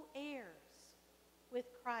co-heirs with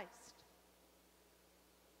Christ.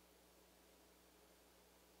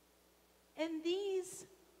 And these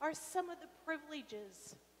are some of the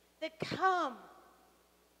privileges that come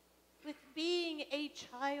with being a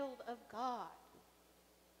child of God.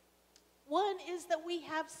 One is that we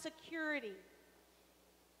have security.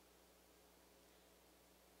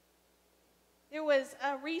 There was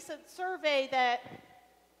a recent survey that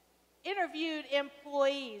interviewed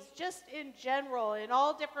employees, just in general, in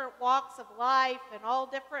all different walks of life and all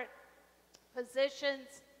different positions.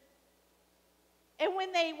 And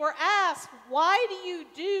when they were asked, why do you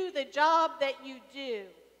do the job that you do?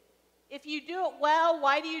 If you do it well,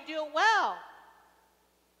 why do you do it well?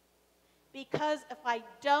 Because if I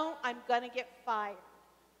don't, I'm going to get fired.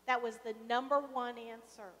 That was the number one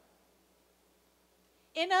answer.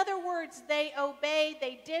 In other words, they obeyed,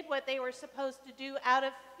 they did what they were supposed to do out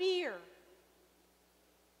of fear.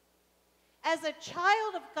 As a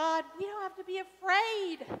child of God, we don't have to be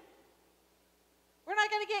afraid. We're not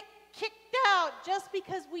going to get kicked out just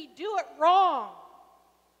because we do it wrong.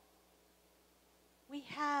 We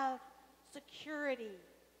have security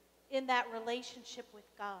in that relationship with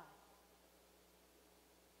God.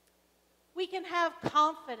 We can have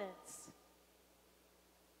confidence.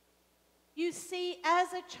 You see,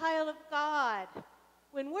 as a child of God,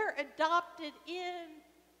 when we're adopted in,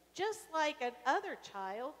 just like another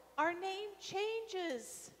child, our name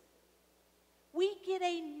changes. We get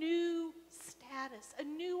a new status, a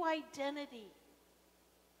new identity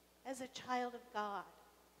as a child of God.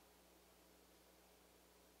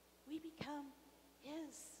 We become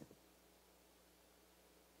His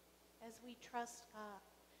as we trust God.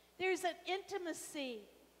 There's an intimacy.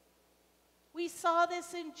 We saw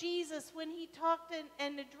this in Jesus when He talked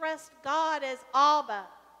and addressed God as Abba.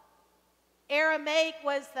 Aramaic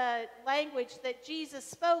was the language that Jesus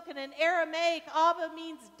spoke, and in Aramaic, Abba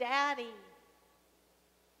means daddy.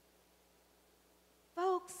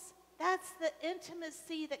 Folks, that's the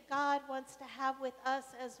intimacy that God wants to have with us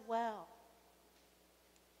as well.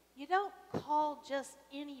 You don't call just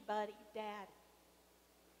anybody daddy.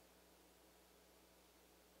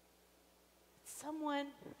 It's someone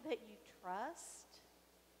that you trust,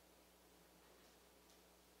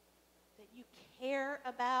 that you care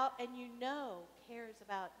about, and you know cares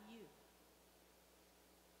about you.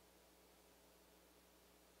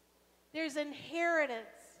 There's inheritance.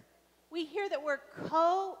 We hear that we're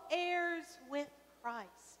co-heirs with Christ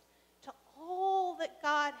to all that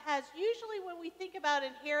God has. Usually when we think about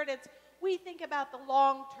inheritance, we think about the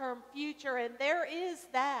long-term future, and there is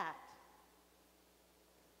that.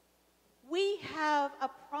 We have a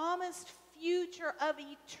promised future of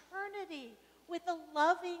eternity with a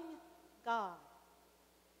loving God.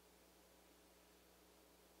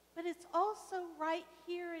 But it's also right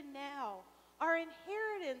here and now. Our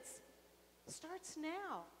inheritance starts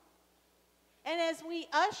now. And as we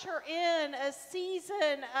usher in a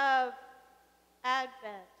season of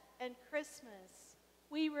Advent and Christmas,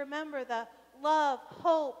 we remember the love,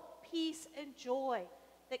 hope, peace, and joy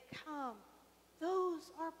that come.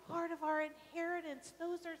 Those are part of our inheritance.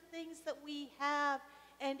 Those are things that we have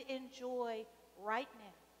and enjoy right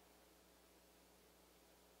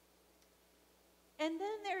now. And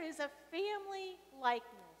then there is a family likeness.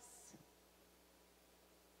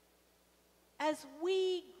 As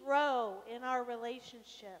we grow in our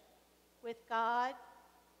relationship with God,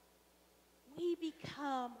 we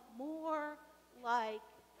become more like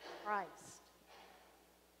Christ.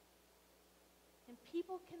 And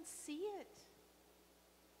people can see it.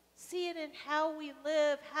 See it in how we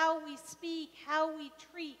live, how we speak, how we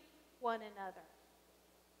treat one another.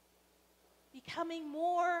 Becoming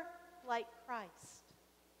more like Christ.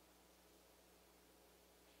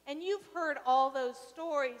 And you've heard all those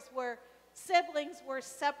stories where siblings were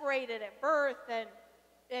separated at birth, and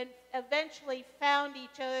and eventually found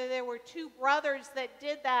each other. There were two brothers that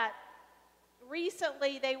did that.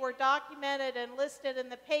 Recently, they were documented and listed in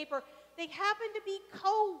the paper. They happened to be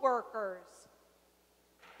co-workers.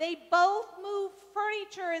 They both moved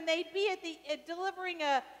furniture, and they'd be delivering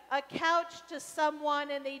a couch to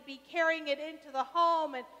someone, and they'd be carrying it into the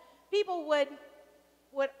home, and people would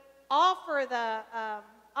offer the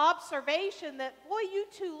observation that, boy, you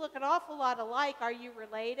two look an awful lot alike. Are you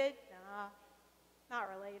related? Nah, not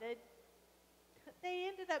related. They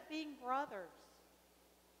ended up being brothers.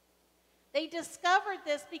 They discovered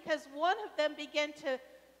this because one of them began to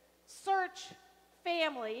search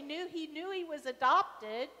family. He knew he was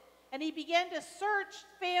adopted, and he began to search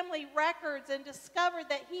family records and discovered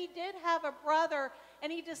that he did have a brother,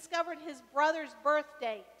 and he discovered his brother's birth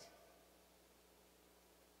date.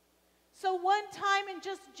 So one time in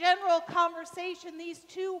just general conversation, these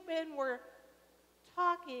two men were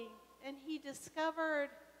talking, and he discovered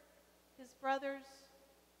his brother's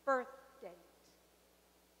birth date.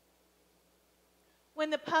 When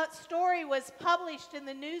the story was published in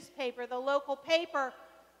the newspaper, the local paper,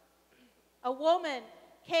 a woman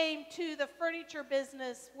came to the furniture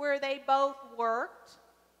business where they both worked.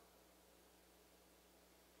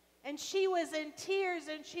 And she was in tears,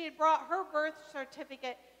 and she had brought her birth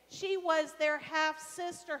certificate. She was their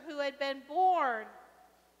half-sister who had been born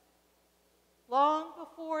long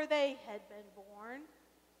before they had been born.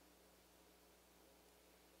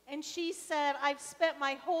 And she said, I've spent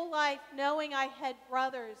my whole life knowing I had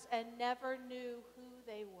brothers and never knew who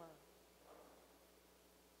they were.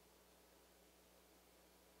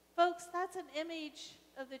 Folks, that's an image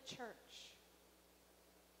of the church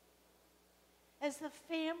as the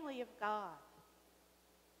family of God,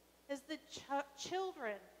 as the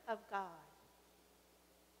children of God.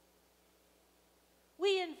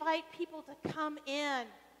 We invite people to come in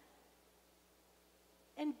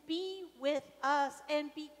and be with us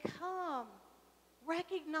and become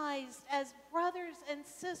recognized as brothers and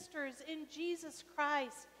sisters in Jesus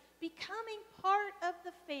Christ, becoming part of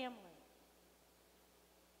the family.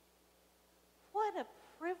 What a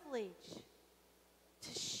privilege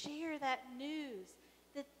to share that news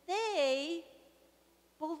that they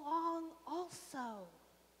belong also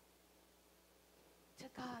to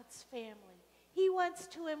God's family. He wants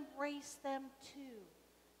to embrace them too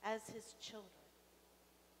as his children.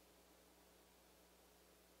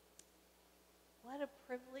 What a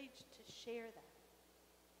privilege to share that.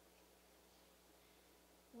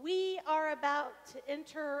 We are about to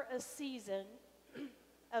enter a season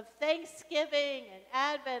of Thanksgiving and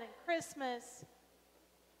Advent and Christmas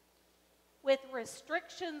with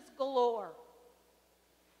restrictions galore,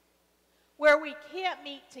 where we can't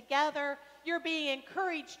meet together. You're being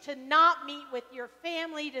encouraged to not meet with your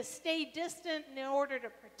family, to stay distant in order to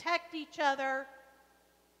protect each other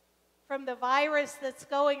from the virus that's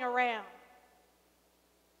going around.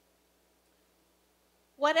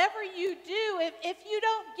 Whatever you do, if you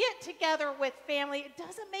don't get together with family, it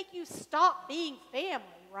doesn't make you stop being family,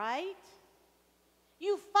 right?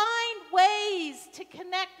 You find ways to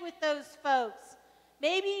connect with those folks.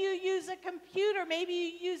 Maybe you use a computer, maybe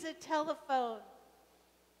you use a telephone.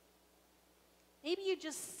 Maybe you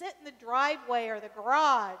just sit in the driveway or the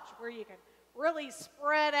garage where you can really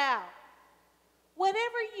spread out. Whatever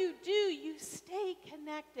you do, you stay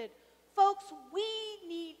connected. Folks, we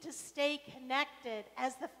need to stay connected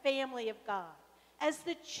as the family of God, as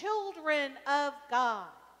the children of God.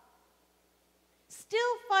 Still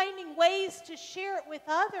finding ways to share it with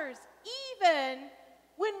others, even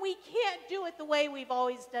when we can't do it the way we've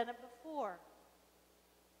always done it before.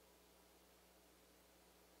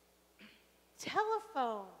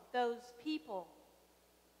 Telephone those people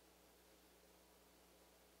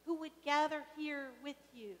who would gather here with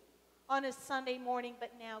you on a Sunday morning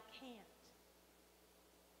but now can't.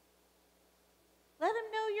 Let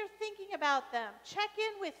them know you're thinking about them. Check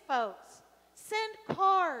in with folks. Send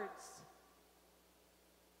cards.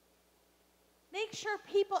 Make sure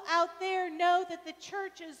people out there know that the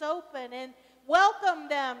church is open and welcome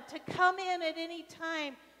them to come in at any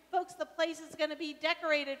time. Folks, the place is going to be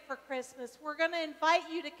decorated for Christmas. We're going to invite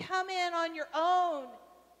you to come in on your own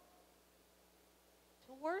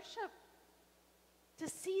to worship, to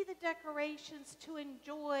see the decorations, to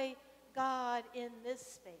enjoy God in this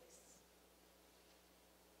space.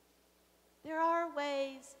 There are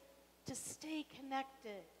ways to stay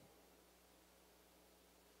connected.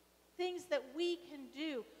 Things that we can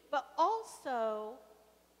do, but also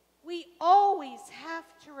we always have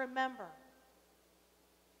to remember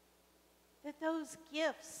that those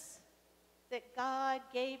gifts that God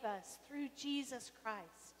gave us through Jesus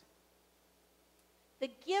Christ, The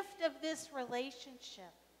gift of this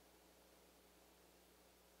relationship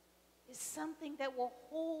is something that will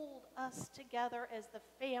hold us together as the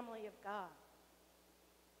family of God.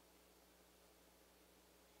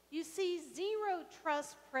 You see, zero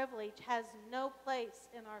trust privilege has no place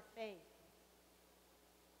in our faith.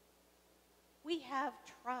 We have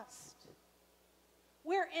trust.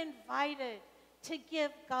 We're invited to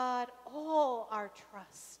give God all our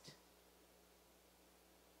trust.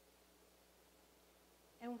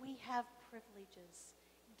 And we have privileges,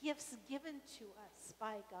 gifts given to us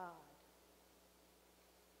by God.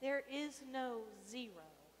 There is no zero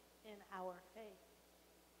in our faith.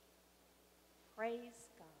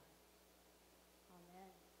 Praise God.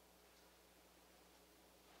 Amen.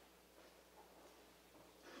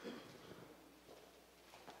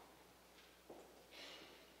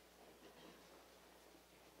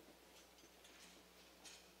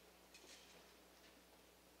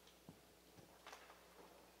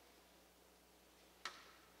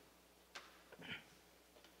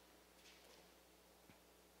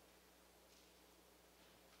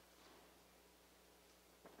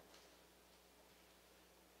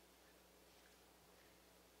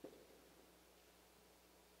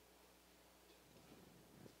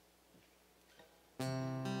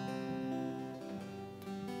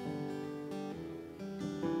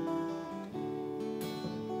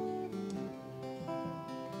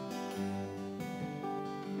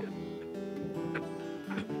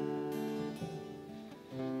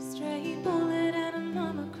 Straight bullet and a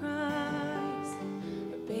mama cries.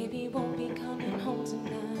 Her baby won't be coming home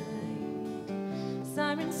tonight.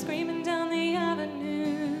 Sirens screaming down the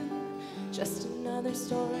avenue. Just another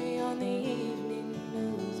story on the evening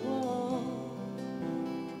news. Whoa.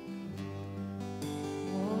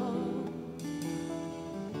 Whoa.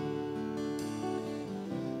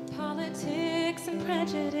 Politics and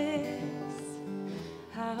prejudice.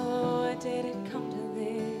 How did it come to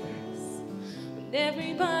this?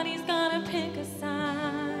 Everybody's gotta pick a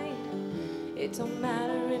side. It don't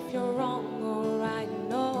matter if you're wrong or right,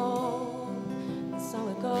 no. And so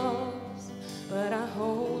it goes. But I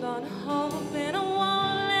hold on hope and I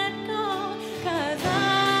won't let go. 'Cause I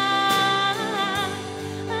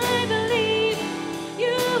believe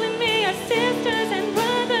you and me are sisters and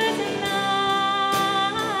brothers, and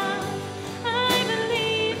I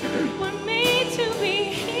believe we're made to be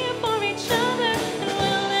here for each other. And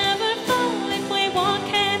we'll never fall if we walk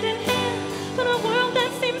hand in hand. But a world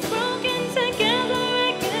that seems broken together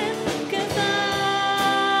again. 'Cause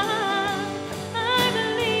I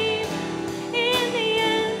believe in the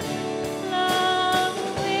end, love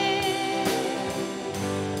wins.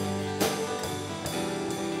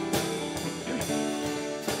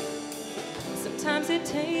 Sometimes it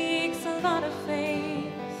takes a lot of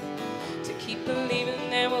faith to keep believing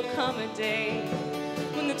there will come a day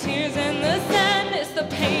when the tears and the sadness, the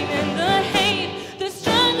pain and the hate, the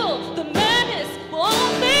struggle, the madness will all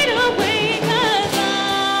fade away. 'Cause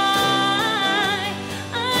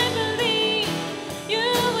I believe you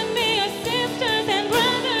and me are sisters and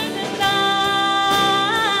brothers, and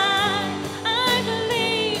I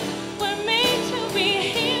believe we're made to be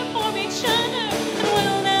here for each other, and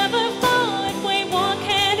we'll never fall if we walk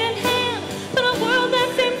hand in hand. But a world that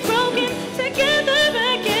seems broken together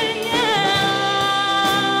again, yeah.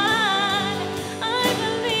 I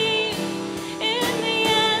believe in the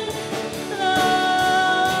end,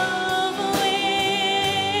 love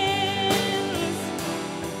wins.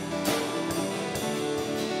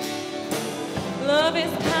 Love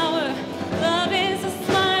is power, love is a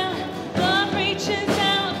smile, love reaches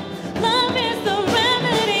out, love is the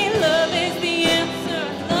remedy, love is the answer,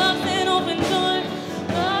 love's an open door,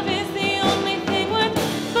 love is the only thing worth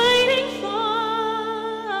fighting for.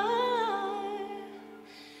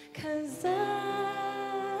 'Cause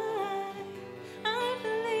I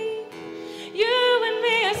believe you and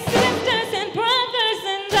me are sisters and brothers,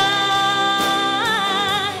 and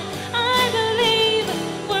I believe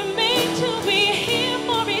we're made to be here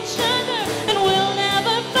for each other.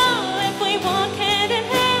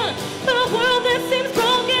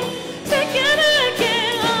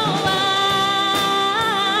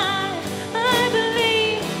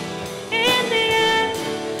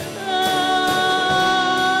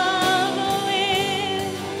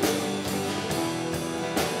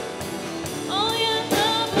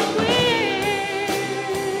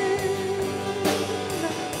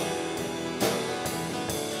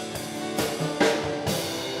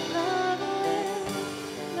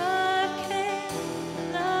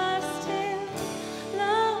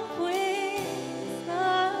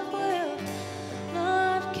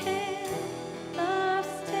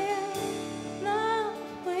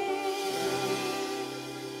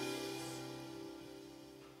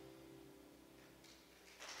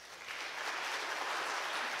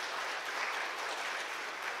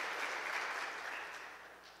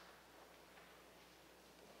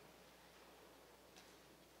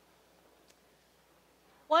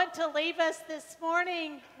 want to leave us this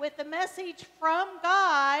morning with a message from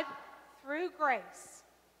God through grace.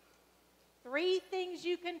 3 things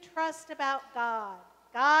you can trust about God.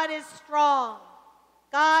 God is strong.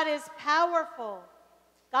 God is powerful.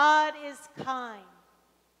 God is kind.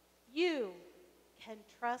 You can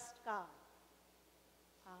trust God.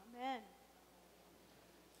 Amen.